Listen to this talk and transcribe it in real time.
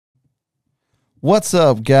What's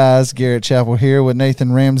up, guys? Garrett Chappell here with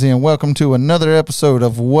Nathan Ramsey, and welcome to another episode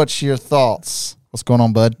of What's Your Thoughts? What's going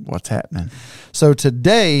on, bud? What's happening? So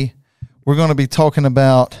today, we're going to be talking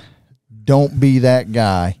about don't be that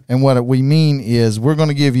guy. And what we mean is we're going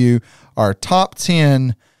to give you our top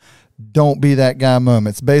 10 don't be that guy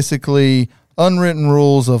moments. Basically, unwritten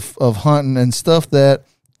rules of hunting and stuff that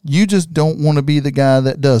you just don't want to be the guy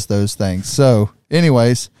that does those things. So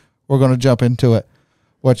anyways, we're going to jump into it.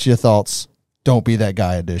 What's your thoughts? Don't be that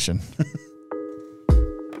guy edition.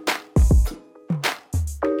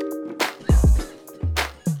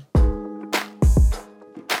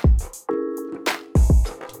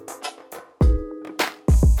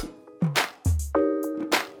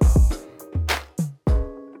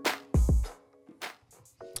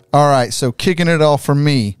 All right, so kicking it off for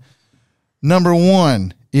me, number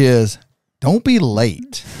one is don't be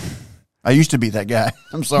late. I used to be that guy.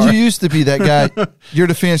 I'm sorry. You used to be that guy. Your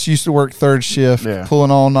defense used to work third shift,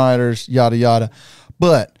 pulling all-nighters, yada, yada.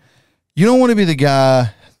 But you don't want to be the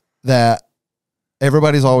guy that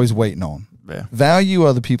everybody's always waiting on. Yeah. Value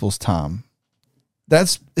other people's time.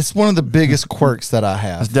 It's one of the biggest quirks that I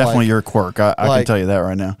have. It's definitely your quirk. I can tell you that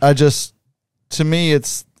right now. To me,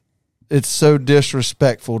 it's so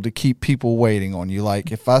disrespectful to keep people waiting on you.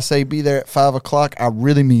 Like, if I say be there at 5 o'clock, I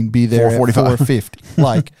really mean be there at 4:50.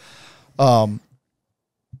 Like,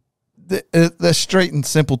 that's straight and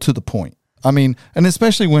simple to the point. I mean, and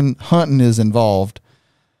especially when hunting is involved,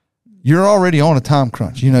 you're already on a time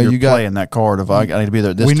crunch. You know, you're playing that card of I need to be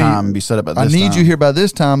there at this time and be set up at this time. I need you here by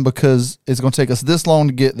this time because it's going to take us this long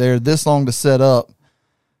to get there, this long to set up.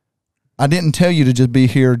 I didn't tell you to just be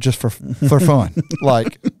here just for fun.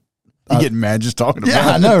 Like, you getting mad just talking about it.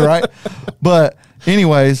 Yeah, I know, right? But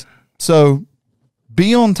anyways, so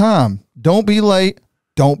be on time. Don't be late.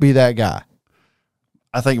 Don't be that guy.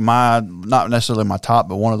 I think not necessarily my top,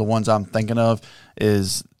 but one of the ones I'm thinking of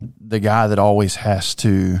is the guy that always has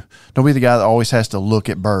to, don't be the guy that always has to look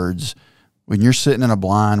at birds. When you're sitting in a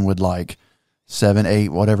blind with like 7, 8,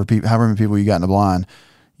 whatever people, however many people you got in the blind,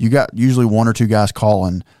 you got usually one or two guys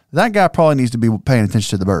calling. That guy probably needs to be paying attention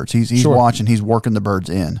to the birds. He's watching, he's working the birds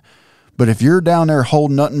in. But if you're down there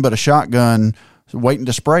holding nothing but a shotgun, waiting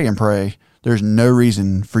to spray and pray, there's no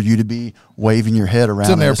reason for you to be waving your head around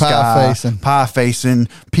in there, pie facing,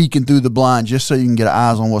 peeking through the blind just so you can get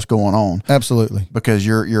eyes on what's going on. Absolutely, because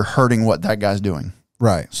you're hurting what that guy's doing.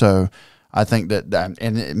 Right. So I think that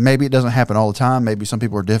and maybe it doesn't happen all the time. Maybe some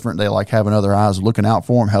people are different. They like having other eyes looking out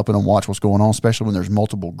for them, helping them watch what's going on, especially when there's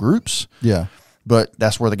multiple groups. Yeah. But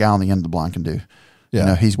that's where the guy on the end of the blind can do. Yeah. You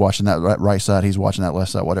know, he's watching that right side, he's watching that left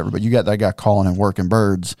side, whatever. But you got that guy calling and working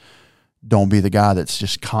birds. Don't be the guy that's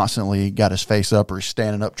just constantly got his face up or he's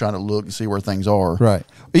standing up trying to look and see where things are. Right.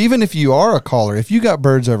 Even if you are a caller, if you got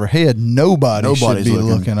birds overhead, nobody's should be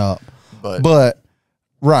looking up. But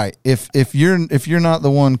right, if you're not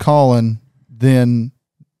the one calling, then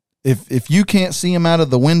if you can't see them out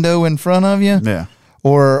of the window in front of you,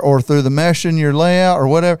 or through the mesh in your layout or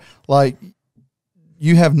whatever, like,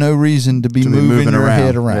 you have no reason to be moving your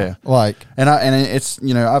head around. Yeah. Like, and it's,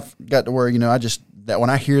 you know, I've got to where, you know, that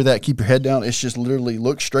when I hear that, keep your head down, it's just literally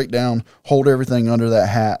look straight down, hold everything under that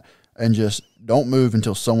hat, and just don't move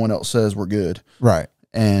until someone else says we're good. Right.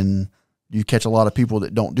 And you catch a lot of people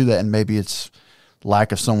that don't do that, and maybe it's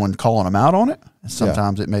lack of someone calling them out on it. And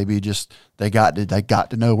sometimes it may be just they got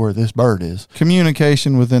to know where this bird is.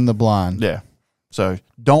 Communication within the blind. Yeah. So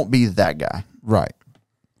don't be that guy. Right.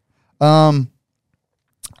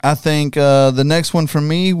 I think the next one for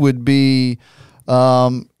me would be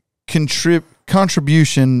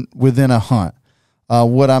contribution within a hunt.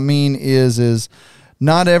 What I mean is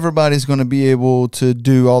not everybody's going to be able to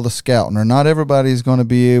do all the scouting, or not everybody's going to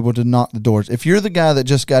be able to knock the doors. If you're the guy that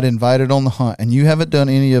just got invited on the hunt and you haven't done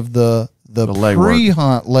any of the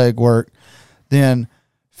pre-hunt legwork, then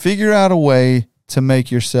figure out a way to make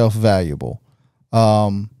yourself valuable.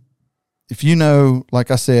 If you know, like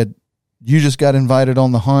I said, you just got invited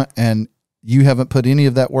on the hunt and you haven't put any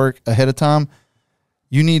of that work ahead of time,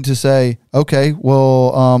 you need to say, okay,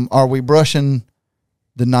 well, are we brushing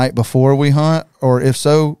the night before we hunt? Or if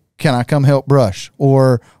so, can I come help brush?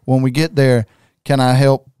 Or when we get there, can I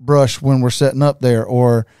help brush when we're setting up there?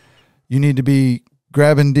 Or you need to be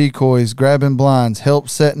grabbing decoys, grabbing blinds, help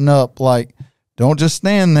setting up. Like, don't just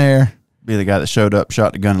stand there. Be the guy that showed up,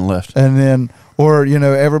 shot the gun, and left. And then, or, you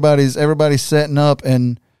know, everybody's setting up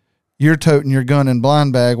and you're toting your gun and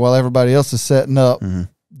blind bag while everybody else is setting up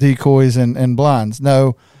decoys and blinds.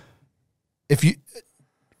 No, if you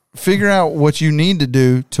figure out what you need to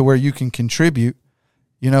do to where you can contribute,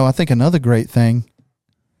 you know, I think another great thing,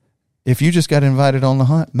 if you just got invited on the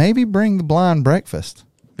hunt, maybe bring the blind breakfast.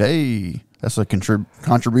 Hey, That's a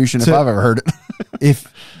contribution if To- I've ever heard it.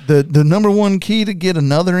 If the number one key to get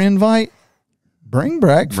another invite, bring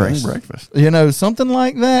breakfast. Bring breakfast. You know, something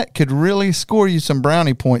like that could really score you some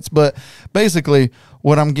brownie points. But basically,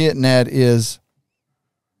 what I'm getting at is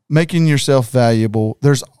making yourself valuable.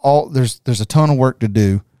 There's a ton of work to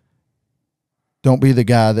do. Don't be the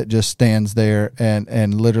guy that just stands there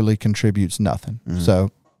and literally contributes nothing. So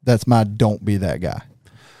that's my don't be that guy.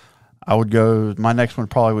 I would go, my next one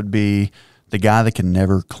probably would be the guy that can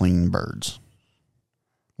never clean birds.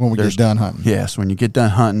 When we get done hunting. Yes, when you get done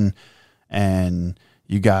hunting and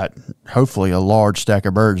you got hopefully a large stack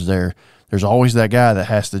of birds there, there's always that guy that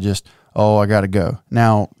has to just, I got to go.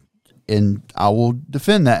 Now, and I will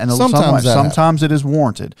defend that. And sometimes it is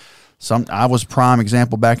warranted. I was prime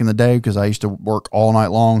example back in the day because I used to work all night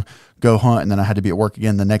long, go hunt, and then I had to be at work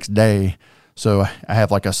again the next day. So I have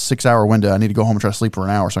like a 6-hour window. I need to go home and try to sleep for an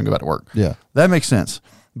hour so I can go back to work. Yeah. That makes sense.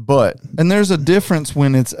 And there's a difference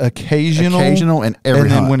when it's occasional and every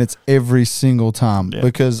and then hunt. when it's every single time. Yeah.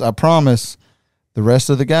 Because I promise the rest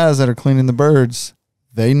of the guys that are cleaning the birds,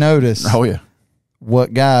 they notice Oh yeah,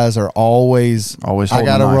 what guys are always I holding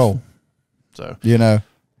got to a knife. roll. So You know.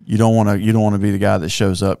 you don't want to be the guy that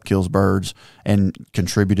shows up, kills birds, and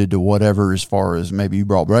contributed to whatever as far as maybe you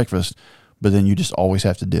brought breakfast, but then you just always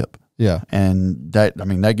have to dip. Yeah. And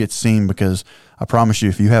that gets seen because I promise you,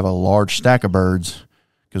 if you have a large stack of birds,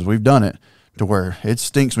 because we've done it to where it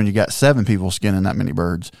stinks when you got 7 people skinning that many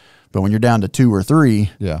birds, but when you're down to 2 or 3,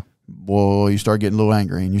 Yeah. well, you start getting a little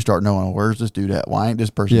angry and you start knowing, where's this dude at? Why ain't this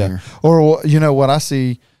person Yeah. here? Or you know what I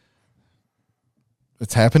see,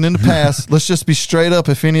 it's happened in the past. Let's just be straight up.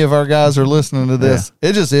 If any of our guys are listening to this,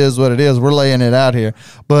 it just is what it is. We're laying it out here.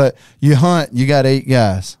 But you hunt, you got 8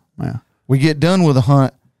 guys. Yeah. We get done with a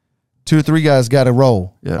hunt, 2 or 3 guys got to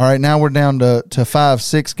roll. Yeah. All right, now we're down to 5,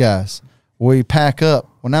 6 guys. We pack up.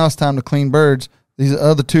 Well, now it's time to clean birds. These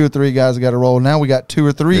other 2 or 3 guys got to roll. Now we got 2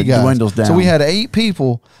 or 3 It guys. dwindles down. So we had 8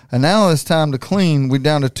 people, and now it's time to clean. We're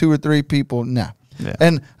down to 2 or 3 people. Nah. Yeah.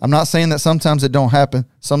 And I'm not saying that sometimes it don't happen.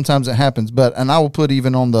 Sometimes it happens. But I will put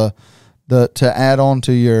even on the to add on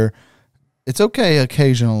to your, it's okay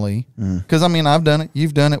occasionally. Because, I've done it.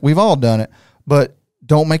 You've done it. We've all done it. But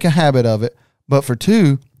don't make a habit of it. But for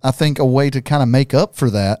 2, I think a way to kind of make up for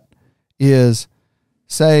that is,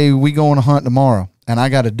 say we go on a hunt tomorrow and I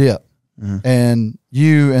got a dip and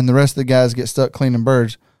you and the rest of the guys get stuck cleaning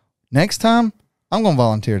birds. Next time, I'm going to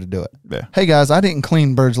volunteer to do it. Yeah. Hey guys, I didn't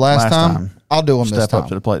clean birds last time. I'll do them this Step time. up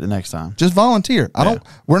to the plate the next time. Just volunteer.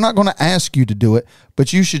 We're not going to ask you to do it,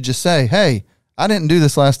 but you should just say, hey, I didn't do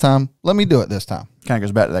this last time. Let me do it this time. Kind of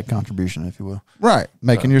goes back to that contribution, if you will. Right.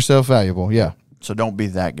 Making yourself valuable. Yeah. So don't be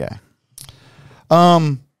that guy.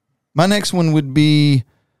 My next one would be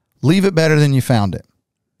leave it better than you found it.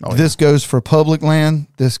 Oh, This goes for public land.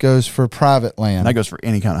 This goes for private land. And that goes for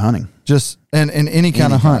any kind of hunting. Just and any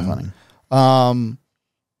kind of hunting.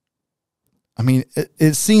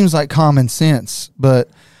 It seems like common sense, but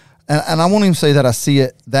and I won't even say that I see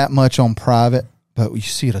it that much on private, but you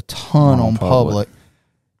see it a ton on public.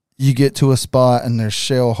 You get to a spot and there's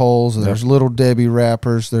shell holes, and there's little Debbie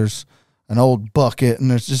wrappers, there's an old bucket, and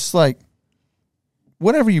there's just like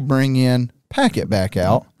whatever you bring in, pack it back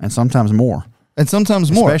out, And sometimes more. and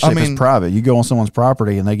sometimes more. Especially if it's private. You go on someone's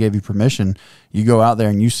property and they gave you permission. You go out there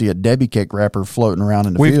and you see a Debbie cake wrapper floating around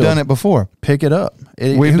in the field. we've done it before. Pick it up.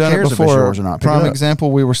 We've who done it cares before. if it's yours or not? Pick Prime it up.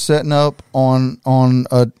 example: we were setting up on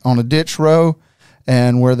a ditch row,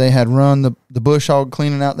 and where they had run the bush hog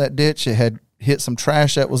cleaning out that ditch, it had hit some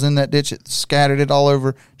trash that was in that ditch. It scattered it all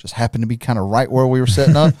over. Just happened to be kind of right where we were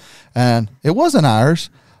setting up, and it wasn't ours.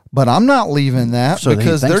 But I'm not leaving that So that he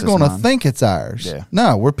because thinks they're it's going to mine. think it's ours. Yeah.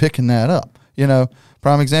 No, we're picking that up.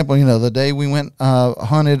 Prime example. The day we went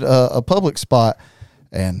hunted a public spot,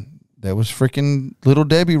 and there was freaking little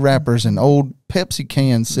Debbie wrappers and old Pepsi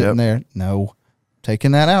cans sitting there. No,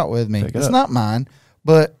 taking that out with me. Pick it It's up. not mine,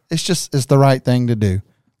 but it's the right thing to do.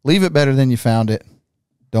 Leave it better than you found it.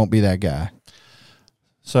 Don't be that guy.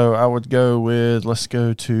 So I would go with, let's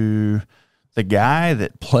go to the guy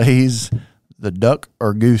that plays the duck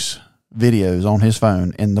or goose videos on his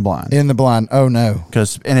phone in the blind. In the blind. Oh no.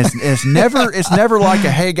 Because it's never like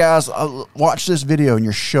a, hey guys, watch this video and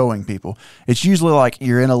you're showing people. It's usually like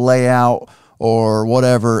you're in a layout or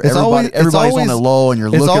whatever. Everybody's on a lull and you're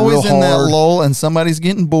looking real hard. It's always in that lull and somebody's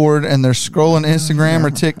getting bored and they're scrolling Instagram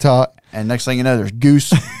or TikTok. And next thing you know, there's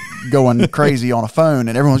goose going crazy on a phone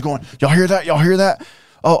and everyone's going, y'all hear that? Y'all hear that?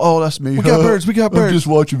 Oh, that's me. We got birds. I'm just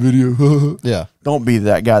watching video. Yeah. Don't be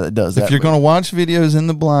that guy that does that. If you're going to watch videos in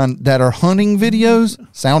the blind that are hunting videos,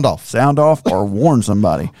 sound off. sound off or warn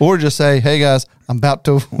somebody. Or just say, hey guys, I'm about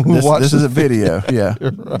to watch This is a video. Yeah.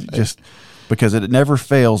 Right. Just because it never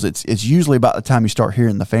fails. It's usually about the time you start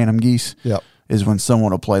hearing the phantom geese. Yep. Is when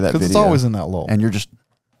someone will play that video. Because it's always in that lull. And you're just,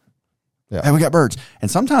 hey, we got birds. And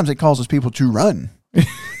sometimes it causes people to run. I'm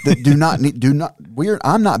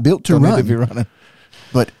not built to Don't run. need to be running.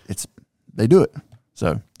 But they do it.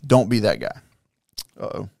 So don't be that guy.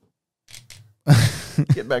 Uh-oh.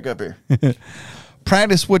 Get back up here.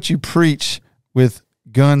 Practice what you preach with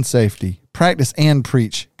gun safety. Practice and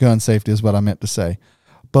preach gun safety is what I meant to say.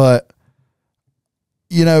 But,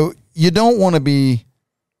 you don't want to be,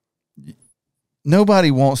 nobody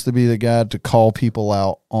wants to be the guy to call people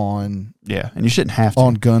out on. Yeah, and you shouldn't have to.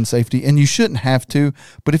 On gun safety. And you shouldn't have to.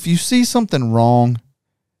 But if you see something wrong,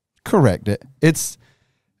 correct it. It's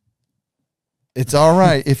all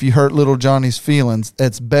right if you hurt little Johnny's feelings.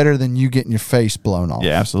 That's better than you getting your face blown off.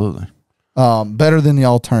 Yeah, absolutely. Better than the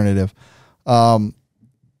alternative. Gun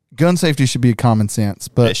safety should be common sense,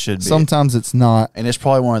 but it should be. Sometimes it's not. And it's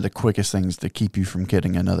probably one of the quickest things to keep you from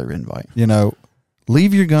getting another invite.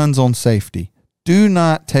 Leave your guns on safety. Do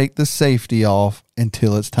not take the safety off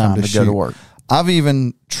until it's time to shoot. Go to work. I've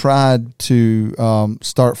even tried to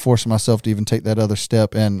start forcing myself to even take that other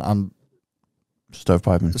step, and I'm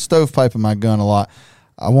stovepiping my gun a lot.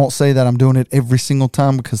 I won't say that I'm doing it every single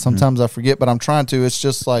time because sometimes I forget, but I'm trying to. It's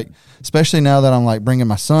just like, especially now that I'm like bringing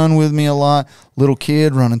my son with me a lot, little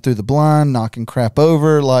kid running through the blind, knocking crap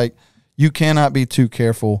over. Like, you cannot be too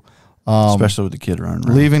careful. Especially with the kid running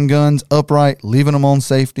around. Leaving guns upright, leaving them on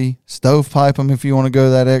safety, stovepipe them if you want to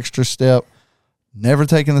go that extra step. Never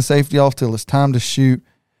taking the safety off till it's time to shoot.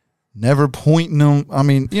 Never pointing them. I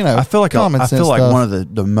mean, I feel like common sense stuff. One of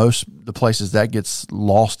the places that gets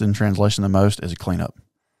lost in translation the most is a cleanup.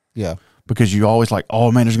 Yeah, because you always like,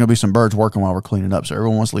 oh man, there's going to be some birds working while we're cleaning up, so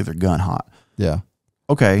everyone wants to leave their gun hot. Yeah.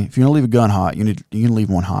 Okay, if you're going to leave a gun hot, you can leave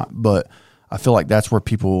one hot, but I feel like that's where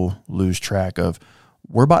people lose track of.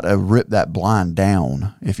 We're about to rip that blind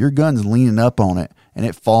down. If your gun's leaning up on it and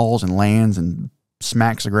it falls and lands and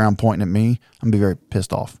smacks the ground pointing at me, I'm going to be very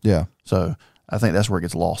pissed off. Yeah. So I think that's where it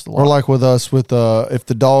gets lost a lot. Or like with us, if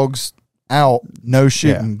the dog's out, no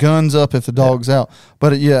shooting. Yeah. Guns up if the dog's out.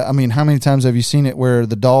 But how many times have you seen it where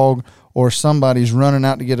the dog or somebody's running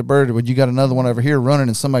out to get a bird, but you got another one over here running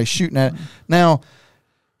and somebody's shooting at it? Now,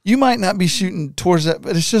 you might not be shooting towards that,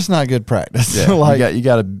 but it's just not good practice. Yeah, you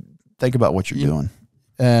got to think about what you're doing.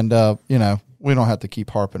 And, we don't have to keep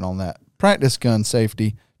harping on that. Practice gun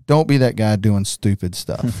safety. Don't be that guy doing stupid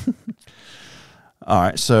stuff. All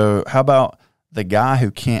right. So how about the guy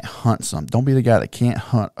who can't hunt something? Don't be the guy that can't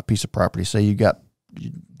hunt a piece of property. Say you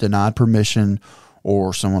denied permission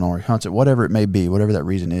or someone already hunts it, whatever it may be, whatever that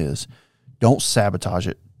reason is. Don't sabotage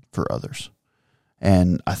it for others.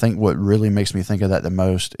 And I think what really makes me think of that the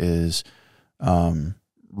most is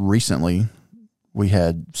recently we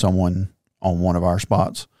had someone on one of our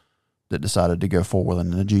spots that decided to go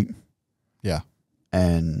four-wheeling in a Jeep. Yeah.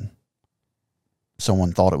 And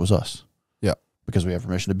someone thought it was us. Yep. Because we have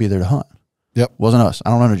permission to be there to hunt. Yep. Wasn't us. I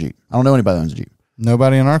don't own a Jeep. I don't know anybody that owns a Jeep.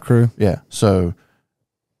 Nobody in our crew. Yeah. So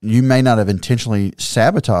you may not have intentionally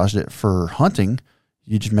sabotaged it for hunting.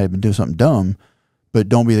 You just may have been doing something dumb. But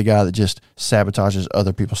don't be the guy that just sabotages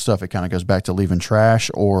other people's stuff. It kind of goes back to leaving trash.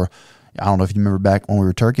 Or I don't know if you remember back when we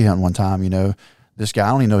were turkey hunting one time, this guy,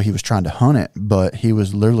 I don't even know he was trying to hunt it, but he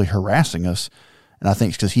was literally harassing us. And I think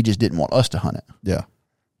it's because he just didn't want us to hunt it. Yeah.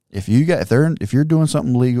 If you're doing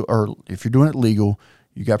something legal, or if you're doing it legal,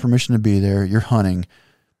 you got permission to be there, you're hunting,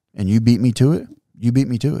 and you beat me to it, you beat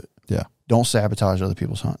me to it. Yeah. Don't sabotage other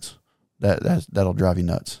people's hunts. That'll drive you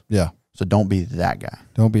nuts. Yeah. So don't be that guy.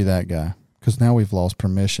 Don't be that guy. Because now we've lost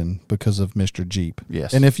permission because of Mr. Jeep.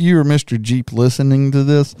 Yes. And if you're Mr. Jeep listening to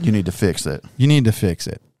this, you need to fix it. You need to fix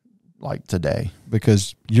it. Like today.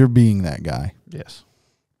 Because you're being that guy. Yes.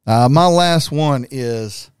 My last one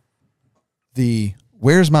is the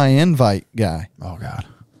where's my invite guy. Oh, God.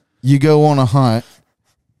 You go on a hunt.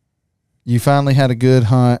 You finally had a good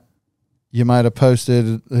hunt. You might have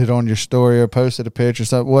posted it on your story or posted a picture,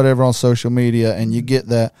 something, whatever on social media, and you get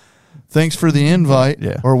that. Thanks for the invite.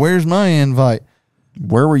 Yeah. Or where's my invite?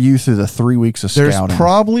 Where were you through the 3 weeks of scouting? There's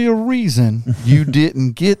probably a reason you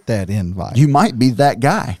didn't get that invite. You might be that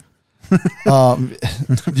guy.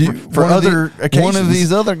 For other occasions. One of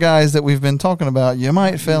these other guys that we've been talking about, you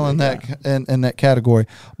might fall in that category.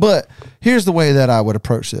 But here's the way that I would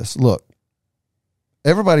approach this. Look,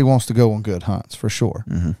 everybody wants to go on good hunts for sure.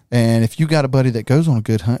 Mm-hmm. And if you got a buddy that goes on a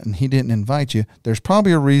good hunt and he didn't invite you, there's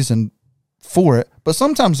probably a reason for it. But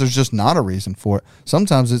sometimes there's just not a reason for it.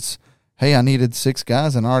 Sometimes it's, hey, I needed 6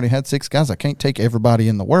 guys and I already had 6 guys. I can't take everybody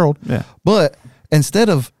in the world. Yeah. But instead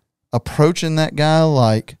of approaching that guy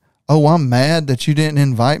like, oh, I'm mad that you didn't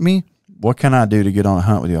invite me. What can I do to get on a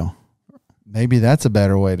hunt with y'all? maybe that's a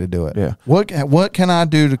better way to do it. Yeah. What can I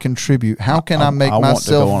do to contribute? How can I make want to go on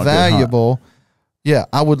myself a good hunt. valuable? Yeah,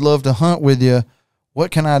 I would love to hunt with you.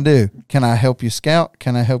 What can I do? Can I help you scout?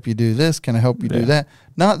 Can I help you do this? Can I help you do that?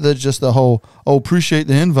 Not just the whole, appreciate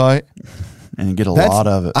the invite. And you get a lot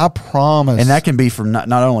of it. I promise. And that can be from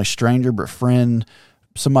not only stranger, but friend,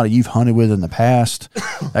 somebody you've hunted with in the past.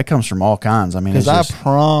 That comes from all kinds. I mean, because I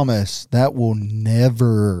promise that will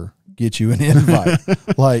never get you an invite.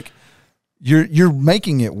 Like, you're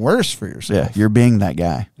making it worse for yourself. Yeah, you're being that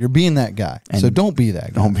guy. You're being that guy. So don't be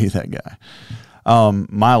that guy. Don't be that guy.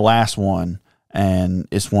 My last one, and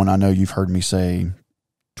it's one I know you've heard me say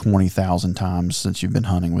 20,000 times since you've been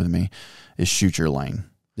hunting with me, is shoot your lane.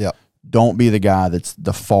 Yep. Don't be the guy that's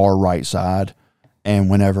the far right side, and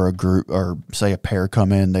whenever a group or say a pair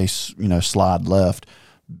come in, they slide left,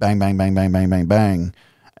 bang, bang, bang, bang, bang, bang, bang,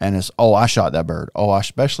 and it's, I shot that bird.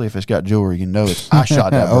 Especially if it's got jewelry, it's I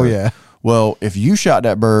shot that bird. Oh yeah. Well, if you shot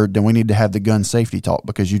that bird, then we need to have the gun safety talk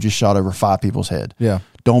because you just shot over 5 people's head. Yeah.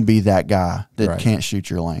 Don't be that guy that Right. can't shoot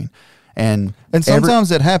your lane. And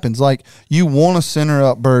sometimes it happens. Like, you want to center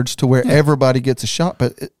up birds to where everybody gets a shot,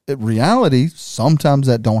 but in reality, sometimes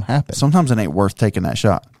that don't happen. sometimes it ain't worth taking that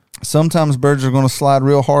shot. Sometimes birds are going to slide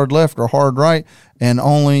real hard left or hard right, and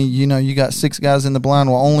only, you got 6 guys in the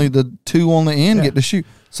blind, while only the 2 on the end get to shoot.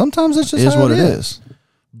 Sometimes it's just It is how what it is.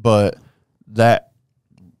 But that,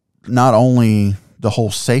 not only the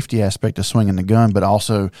whole safety aspect of swinging the gun, but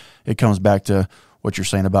also it comes back to what you're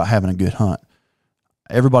saying about having a good hunt.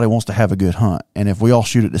 Everybody wants to have a good hunt. And if we all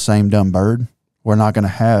shoot at the same dumb bird, we're not going to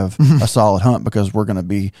have a solid hunt because we're going to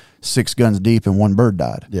be 6 guns deep and 1 bird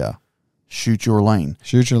died. Yeah. Shoot your lane.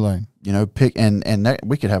 Shoot your lane. Pick and that,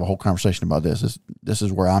 we could have a whole conversation about this. This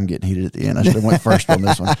is where I'm getting heated at the end. I should have went first on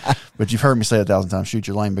this one. But you've heard me say 1,000 times, shoot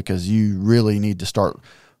your lane, because you really need to start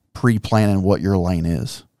pre-planning what your lane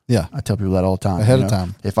is. Yeah. I tell people that all the time. Ahead of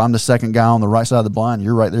time. If I'm the second guy on the right side of the blind,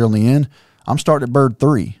 you're right there on the end, I'm starting at bird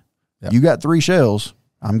 3. Yep. You got 3 shells.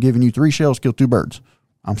 I'm giving you 3 shells, kill 2 birds.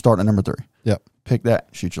 I'm starting at number 3. Yep. Pick that,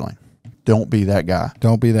 shoot your lane. Don't be that guy.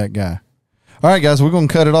 Don't be that guy. All right, guys, we're going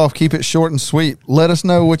to cut it off. Keep it short and sweet. Let us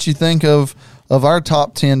know what you think of our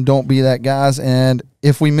top 10 Don't Be That Guys. And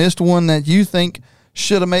if we missed one that you think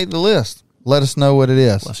should have made the list, let us know what it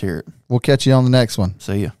is. Let's hear it. We'll catch you on the next one.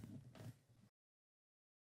 See ya.